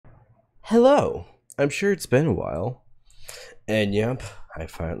Hello. I'm sure it's been a while. And yep, I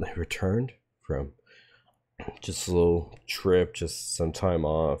finally returned from just a little trip, just some time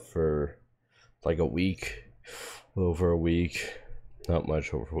off for like a week, over a week. Not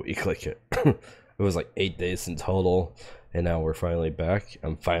much over a week, like it. It was like 8 days in total. And now we're finally back.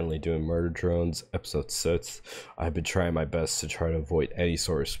 I'm finally doing Murder Drones, episode 6. I've been trying my best to try to avoid any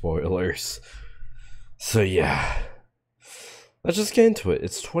sort of spoilers. So yeah. Let's just get into it.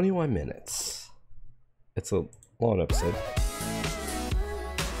 It's 21 minutes. It's a long episode.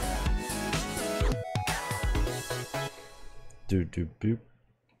 Do do boop.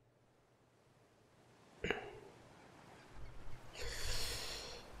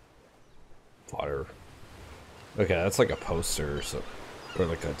 Fodder. Okay, that's like a poster or something. Or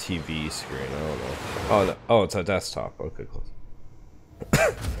like a TV screen, I don't know. Oh, no. Oh, it's a desktop. Okay, close.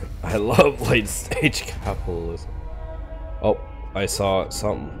 I love late stage capitalism. Oh, I saw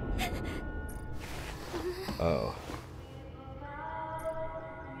something. Oh.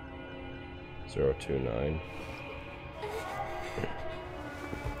 029.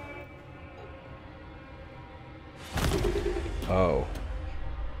 Oh.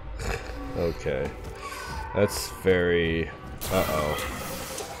 Okay. That's very... Uh-oh.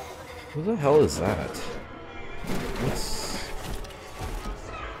 Who the hell is that? What's...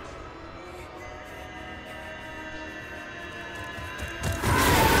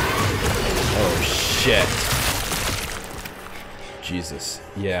 Oh, shit. Jesus.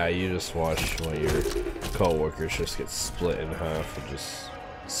 Yeah, you just watched one of your co-workers just get split in half and just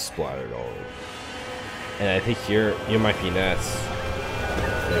splattered all over. And I think you might be next.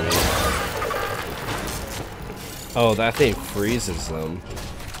 Maybe. Oh, that thing freezes them.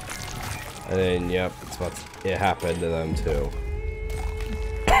 And then, yep, it happened to them too.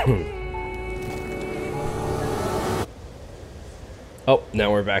 Oh,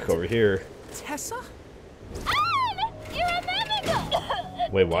 now we're back over here. Tessa? You're a manager!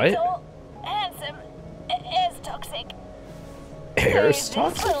 Wait, what? Tall, handsome, air's toxic. Air's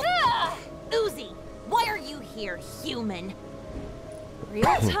toxic? Uzi, why are you here, human?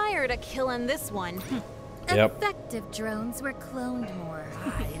 Real tired of killing this one. Yep. Effective drones were cloned more.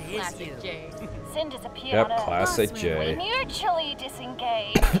 It is you. Sin disappeared Yep, on Earth. classic We J. mutually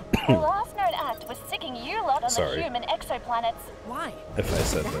disengaged. The last known act was sicking you lot on Sorry. the human exoplanets. Why? If I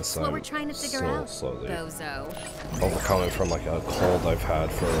said That's this, what we're I'm trying to figure so out, slowly Bozo. overcoming from like a cold I've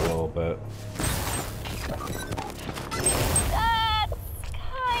had for a little bit. That's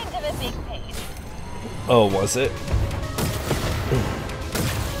kind of a big piece. Oh, was it?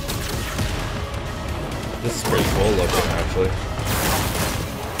 This is pretty cool looking, actually.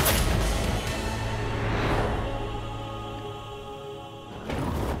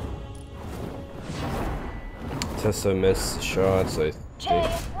 Tessa missed shots, I Jay,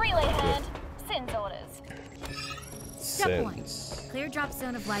 think. relay hand. Sin's orders. Step 1. Sins. Clear drop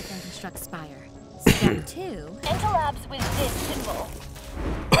zone of life and construct spire. Step 2. Enter labs with this symbol.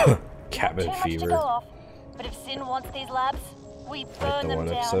 Cabin Too much to fever. go off, but if Sin wants these labs, we Like burn the them one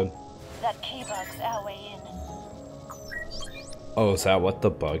down. episode. That key bug's our way in. Oh, is that what the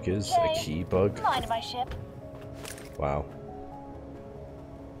bug is? A Jay, key bug? mind my ship. Wow.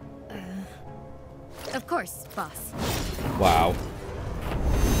 Of course, boss. Wow.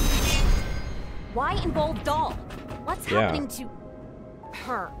 Why involve Doll? What's Yeah. happening to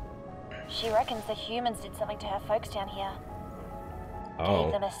her? She reckons the humans did something to her folks down here. Gave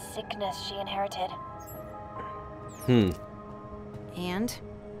Oh. them a sickness she inherited. Hmm. And?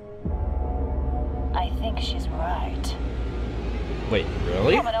 I think she's right. Wait,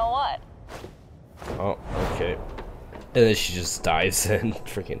 really? Woman or what? Oh, okay. And then she just dives in.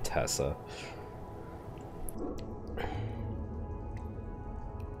 Freaking Tessa.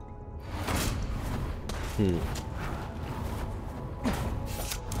 Hmm.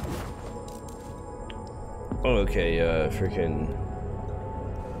 Oh, okay, freaking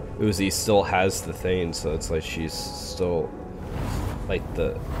Uzi still has the thing, so it's like she's still like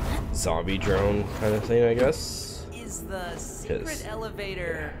the zombie drone kind of thing, I guess. Is the secret 'Cause-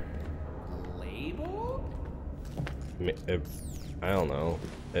 elevator labeled? I don't know.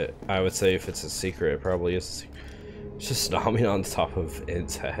 I would say if it's a secret, it probably is a secret. It's just stomping on top of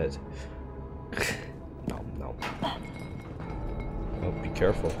its head. No, no. Oh, be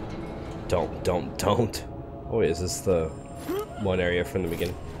careful. Don't. Oh, wait, is this the one area from the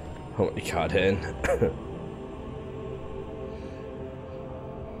beginning? Oh my god, in.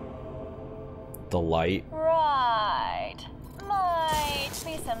 The light. Right. Might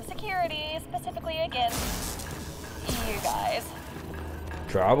be some security specifically against you guys.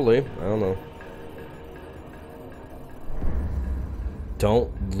 Probably. I don't know.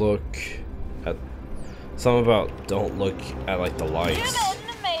 don't look at something about don't look at like the lights.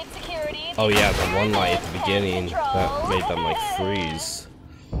 Human made security. Oh yeah, the one light at the beginning that made them like freeze.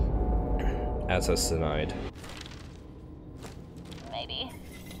 Access denied. Maybe.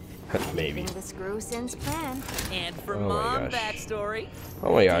 Maybe. The screw since plan. And for Oh my mom gosh. backstory.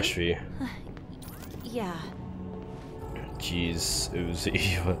 Oh my gosh, V. Yeah. Jeez, Uzi.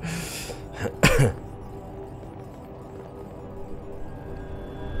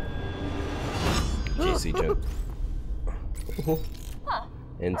 Jeez, Jen. Huh.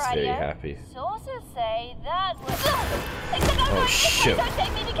 It's very Radio. happy. Sources say that was. Except I'm Oh, not shoot. Don't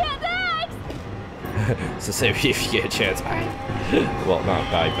take me to Kansas! So say if you get a chance, bye. Well,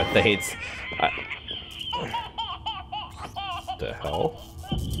 not bye, but thanks. The hell?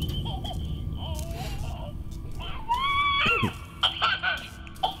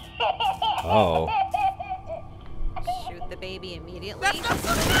 Oh. Shoot the baby immediately.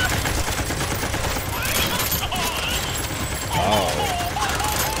 Oh.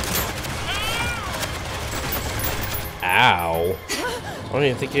 Ow. I don't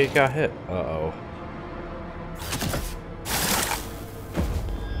even think you got hit. Uh-oh.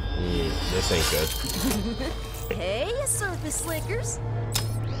 This ain't good. Hey, surface slickers.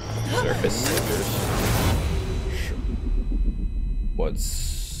 Surface slickers.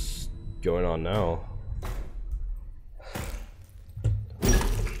 What's going on now?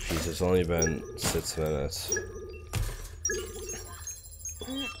 Jeez, it's only been 6 minutes.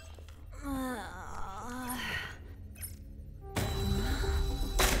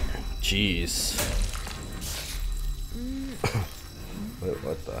 Jeez. Wait,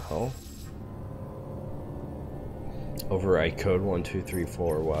 what the hell? Override code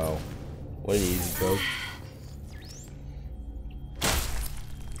 1234. Wow. What an easy code.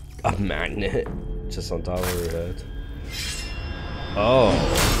 A magnet just on top of her head. Oh.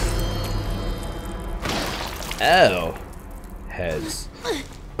 Oh. Heads.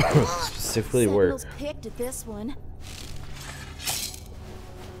 Specifically where. Sentinels picked at this one.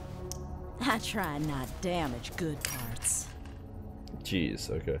 I try and not damage good parts. Jeez,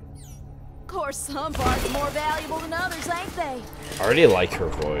 okay. Of course, some parts are more valuable than others, ain't they? I already like her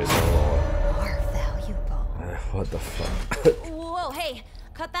voice. More valuable. What the fuck? Whoa, hey,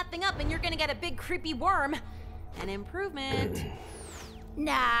 cut that thing up and you're gonna get a big creepy worm. An improvement.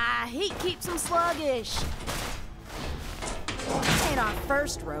 Nah, heat keeps them sluggish. Ain't our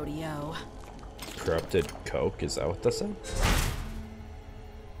first rodeo. Corrupted coke, is that what that said?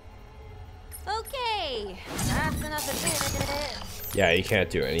 Okay, that's enough of this. Yeah, you can't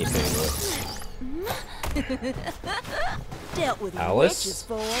do anything with. Dealt with Alice? witches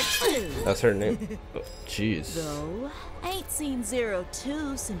for too. That's her name. Oh, jeez. Though, ain't seen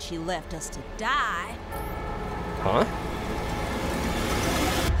 02 since she left us to die. Huh?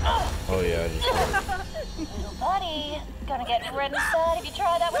 Oh yeah, I just Little buddy, gonna get red inside if you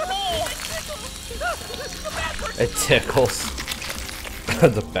try that with me. it tickles.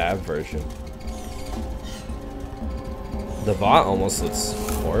 The bad version. The bot almost looks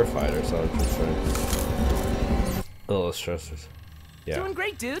horrified or something. A little stressed. Yeah. Doing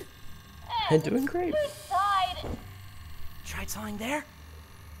great, dude. And doing great. Whose side? Tried sawing there?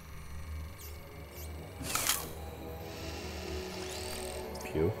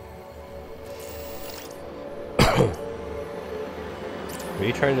 Pew. What are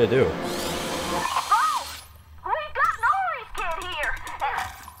you trying to do? Oh! We've got Nori's kid here!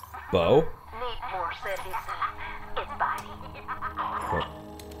 Bo? Need more service. It's biting. Huh.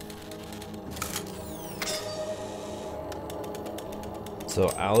 So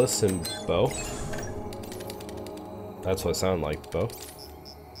Alice and Bo? That's what it sounded like, Bo.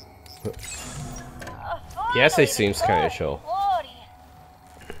 He actually seems kind of chill.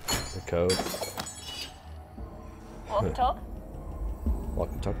 The code. Walk talk.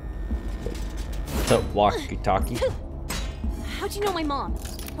 Walkie-talkie. Walkie-talkie. How'd you know my mom?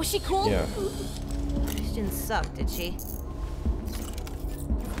 Was she cool? Yeah. She didn't suck, did she?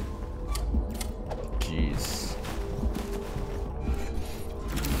 Jeez.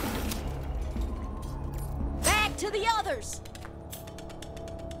 Back to the others.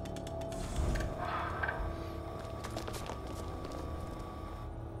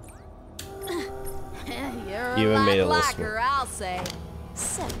 You're You even made a a lot little like her, I'll say.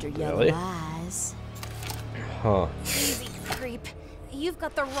 Except her yellow Really? eyes. Huh. Easy, creep. You've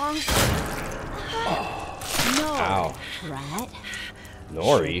got the wrong. No, Ow. right?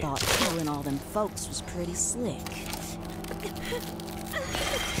 Nori. Sure thought killing all them folks was pretty slick.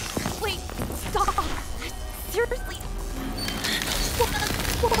 Wait, stop! Seriously?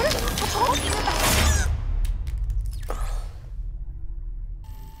 What are you talking about?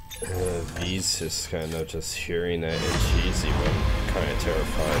 V's just kind of just hearing that and she's even kind of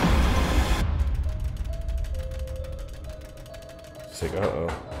terrified. It's like, uh-oh.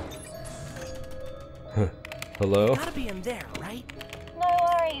 Huh. Hello? Gotta be in there, right? No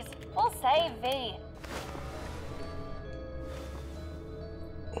worries. We'll save V.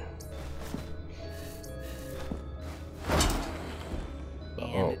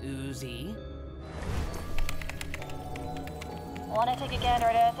 And Uzi. Wanna take a gander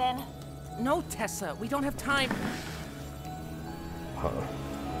at Earthen? No, Tessa, we don't have time. Huh.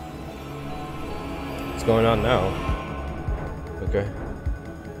 What's going on now? Okay.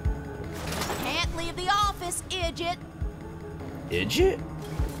 Can't leave the office, idiot. Idiot?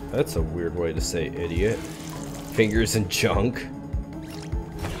 That's a weird way to say idiot. Fingers and junk.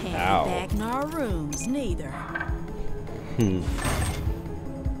 Can't Ow. be back in our rooms, neither.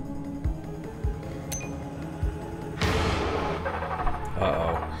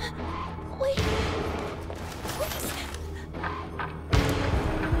 Uh-oh. Wait. Please.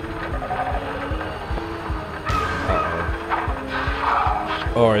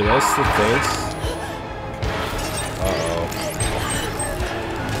 Oh, are those the things? Uh-oh.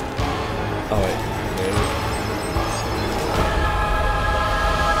 Oh, wait. Maybe.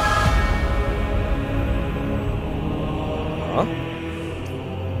 Huh?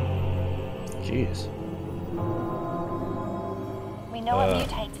 Jeez. We know it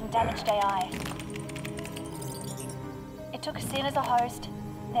mutates and damaged AI. It took Sin as a host,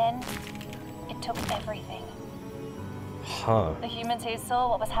 then it took everything. Huh. The humans who saw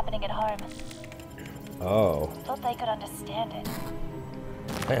what was happening at home Oh. thought they could understand it.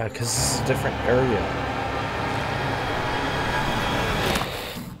 Yeah, because this is a different area.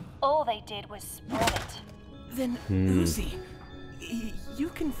 All they did was spread it. Then Uzi, you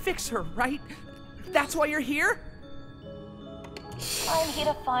can fix her, right? That's why you're here? I'm here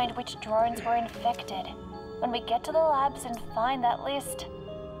to find which drones were infected. When we get to the labs and find that list,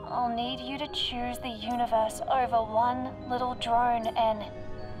 I'll need you to choose the universe over one little drone and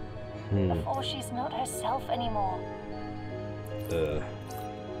before she's not herself anymore.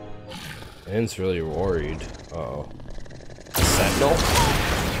 Anne's really worried. Uh-oh. Sentinel?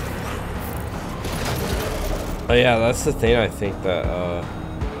 Oh yeah, that's the thing I think that,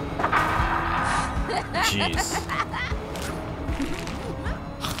 jeez.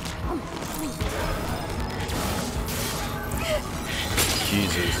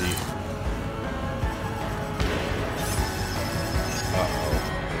 Jeez, Uzi. Uh-oh.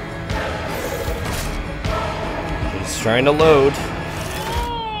 He's trying to load.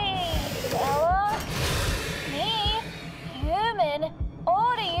 Hey, Bella? Me? Human?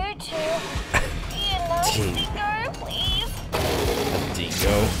 Order you two. You nasty go, please.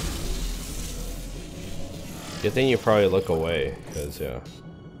 Dingo. Good thing you probably look away, because, yeah.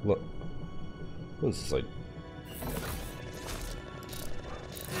 Look. What's this, like?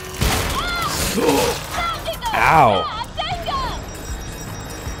 Ow!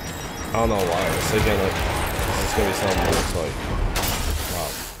 I don't know why. I was thinking, like, this is gonna be something that's like, wow.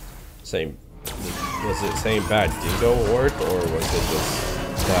 Same. Was it saying bad dingo word, or was it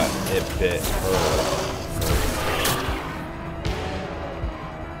just that it bit her?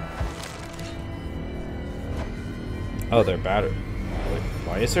 Oh, they're battered. Like,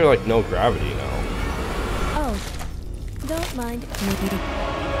 why is there like no gravity now? Oh, don't mind.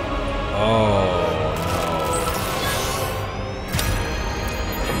 Oh no.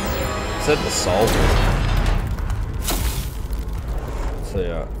 It said the solver. So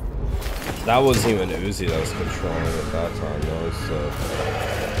yeah. That wasn't even Uzi that was controlling it at that time. That was the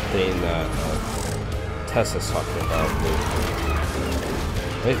thing that Tessa's talking about.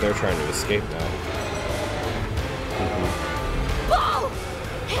 I think they're trying to escape now. Paul!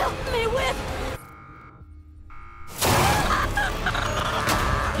 Help me with...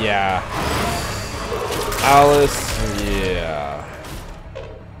 Yeah. Alice, yeah.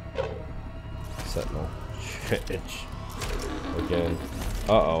 Sentinel. Again.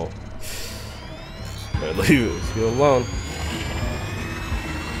 Uh-oh. Better leave you alone.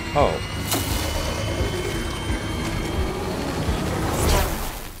 Oh.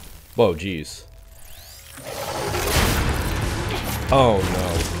 Whoa, jeez. Oh, no.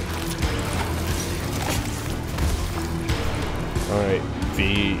 Alright,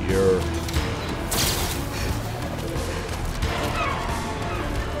 V, you're...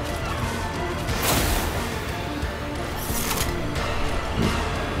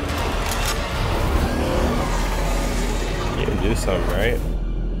 You can do something, right?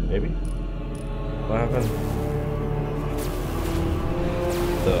 Maybe? What happened?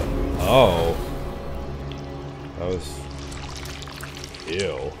 Oh. That was...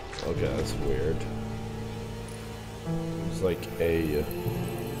 Ew. Okay, that's weird. It's like a...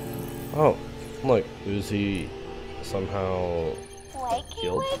 Oh, look, Uzi somehow Wakey,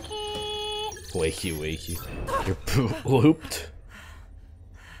 killed? wakey. Wakey. You're looped?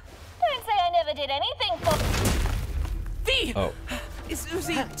 Don't say I never did anything for. V! Oh. Is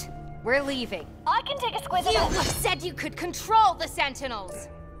Uzi... We're leaving. I can take a squiz of You it. said you could control the Sentinels.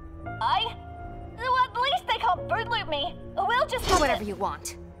 Well, at least they can't boot loop me. We'll just Do have whatever to... you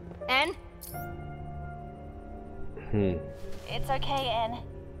want. And It's okay, N.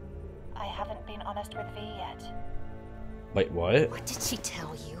 I haven't been honest with V yet. Wait, what? what did she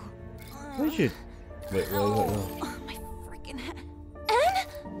tell you? What did you... Wait, what was it now? Oh, my freaking head.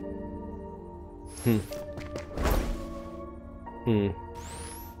 Anne?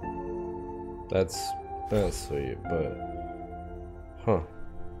 That's sweet, but... Huh.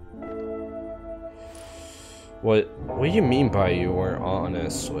 What do you mean by you weren't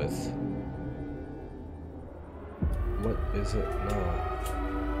honest with? What is it now?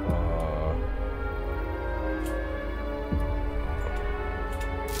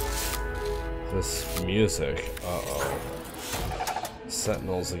 This music. Uh-oh.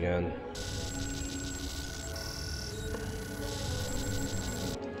 Sentinels again.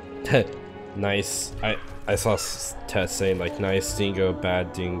 Nice. I saw Tess saying like nice dingo,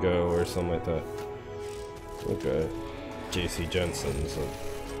 bad dingo, or something like that. Okay. JC Jensen. So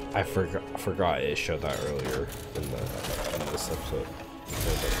I forgot it showed that earlier in this episode.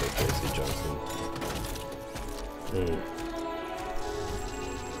 JC Jensen.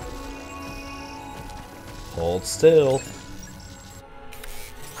 Hold still.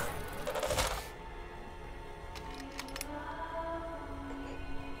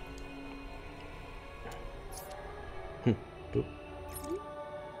 Boop.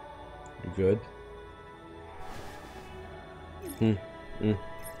 You good?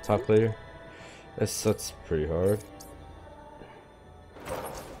 Talk later. That's pretty hard.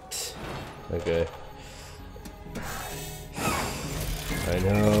 Okay. I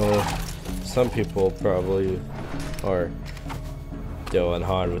know some people probably are going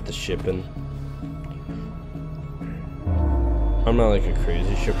hard with the shipping. I'm not like a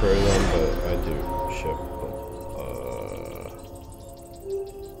crazy shipper of them, but I do ship them.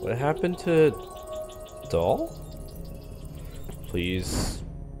 What happened to Doll? Please.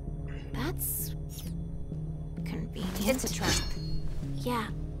 That's convenient. It's a trap. Yeah.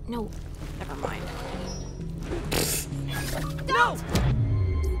 No. Never mind. No!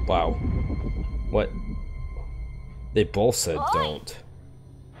 Wow. What? They both said Oi. don't.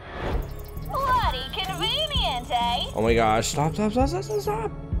 Bloody convenient, eh? Oh my gosh, stop. That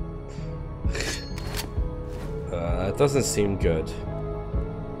doesn't seem good.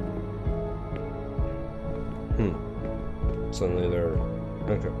 Suddenly they're...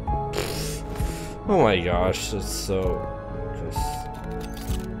 Okay. Oh my gosh, it's so... Just...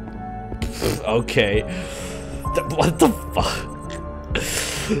 Okay. What the fuck?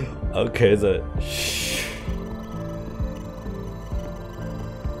 Okay,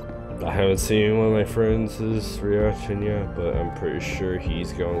 I haven't seen one of my friends' reaction yet, but I'm pretty sure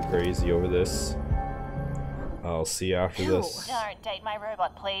he's going crazy over this. I'll see after this. Don't date my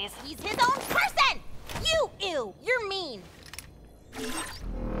robot, please. He's his own person! You ew! You're mean!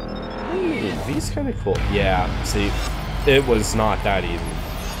 Hey, V's kind of cool. Yeah, see, it was not that even.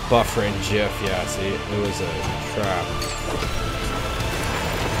 Buffer and GIF, yeah, see, it was a trap.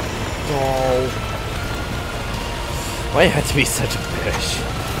 Oh. Why had to be such a bitch?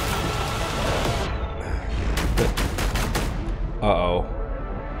 Uh-oh.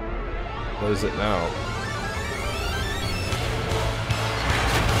 What is it now?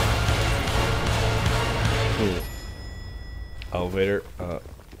 Elevator.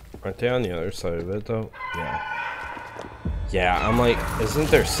 Aren't they on the other side of it though? Yeah. Yeah, I'm like, isn't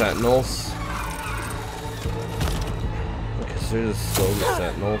there sentinels? Because there's slowly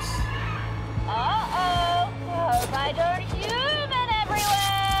sentinels. Uh-oh. Hope I don't human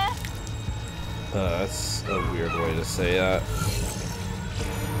everywhere. That's a weird way to say that.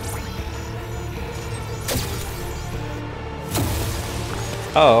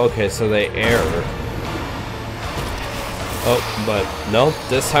 Oh, okay, so they err. Oh, but no,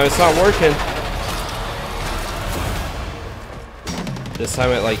 this time it's not working. This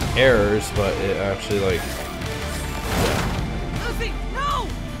time it like errors, but it actually like... Uzi, no!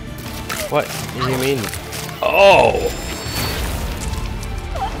 What do you mean? Oh!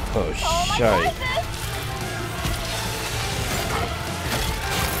 Oh, shite.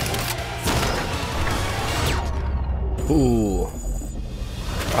 Ooh.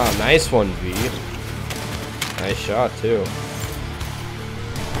 Ah, nice one, V. Nice shot, too.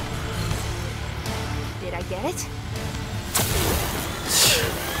 I get it.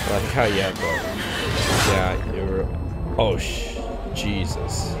 Like how, yeah, bro. Yeah, you're. Oh,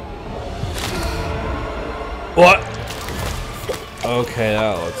 Jesus. What? Okay,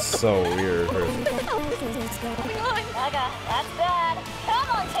 that looks so weird. Naga, that's bad. Come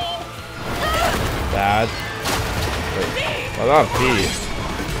on, team. Bad? Wait, well, not B.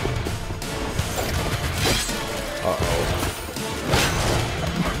 Uh-oh.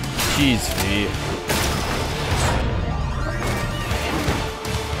 Jeez, V.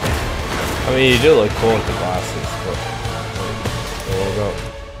 I mean, you do look cool with the glasses, but... Wait, we'll go.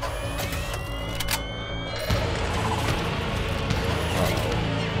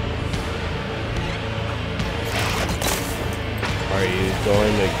 Are you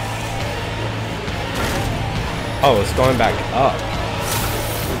going to... Oh, it's going back up.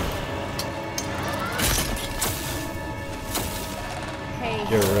 Hey,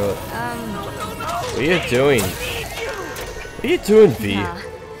 You're really... What are you doing? What are you doing, V?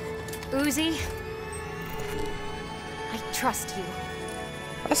 Uzi, I trust you.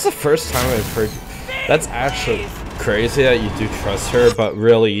 That's the first time I've heard... That's actually crazy that you do trust her, but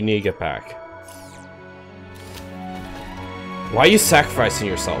really, you need to get back. Why are you sacrificing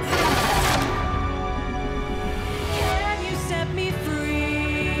yourself? Can you set me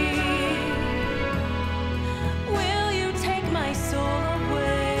free? Will you take my soul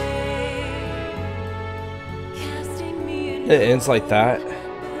away? Casting me in It ends like that.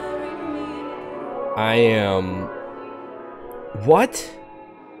 I am... What?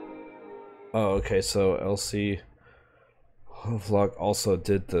 Oh, okay, so LC Vlog also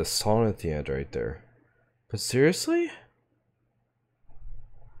did the song at the end right there. But seriously?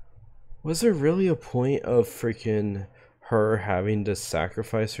 Was there really a point of freaking her having to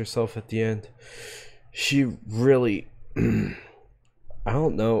sacrifice herself at the end? She really... I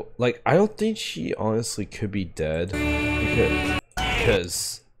don't know. Like, I don't think she honestly could be dead.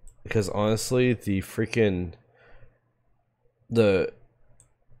 Because honestly, the freaking... The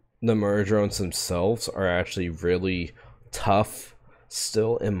murder drones themselves are actually really tough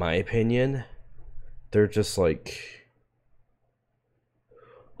still, in my opinion. They're just like...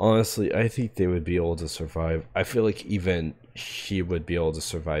 Honestly, I think they would be able to survive. I feel like even she would be able to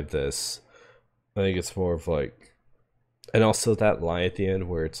survive this. I think it's more of like... And also that line at the end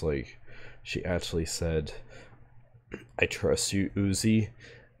where it's like... She actually said, I trust you, Uzi.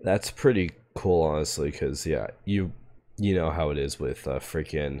 That's pretty cool, honestly, because, yeah, you know how it is with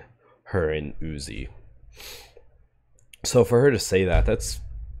freaking her and Uzi. So for her to say that, that's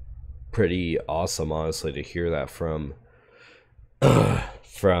pretty awesome, honestly, to hear that from...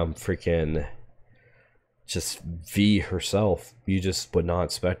 from freaking just V herself. You just would not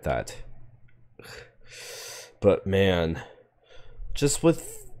expect that. But man, just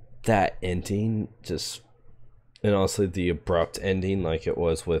with that ending, just, and honestly the abrupt ending like it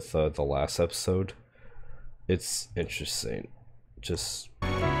was with the last episode, it's interesting. Just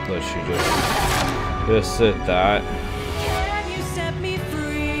let you just did that. Can you set me free?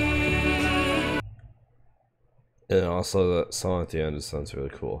 And also that song at the end sounds really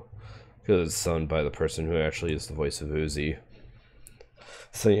cool because it's sung by the person who actually is the voice of Uzi.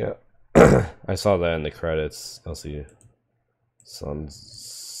 So yeah, I saw that in the credits. I'll see some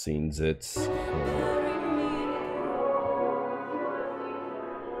scenes it.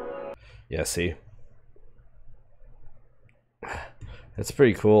 Yeah, see, that's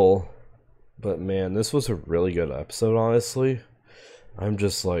pretty cool. But man, this was a really good episode, honestly. I'm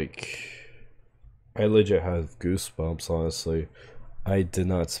just like, I legit have goosebumps, honestly. I did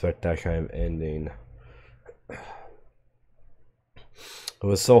not expect that kind of ending. It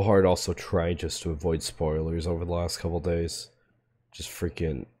was so hard also trying just to avoid spoilers over the last couple days. Just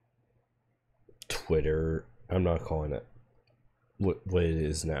freaking Twitter. I'm not calling it what it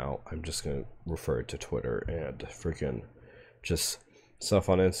is now. I'm just going to refer to Twitter and freaking just stuff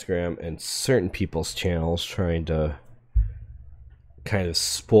on Instagram and certain people's channels trying to kind of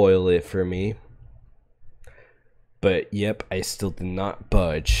spoil it for me. But yep, I still did not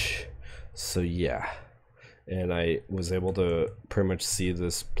budge. So yeah. And I was able to pretty much see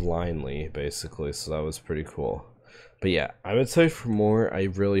this blindly, basically. So that was pretty cool. But yeah, I'm excited for more. I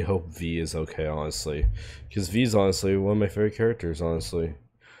really hope V is okay, honestly. Because V is honestly one of my favorite characters, honestly.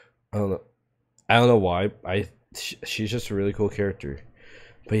 I don't know why. She's just a really cool character.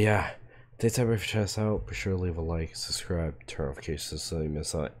 But yeah, thanks everybody for checking us out. Be sure to leave a like, subscribe, turn notifications so you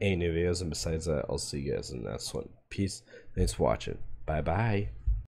miss out any new videos. And besides that, I'll see you guys in the next one. Peace. Thanks for watching. Bye bye.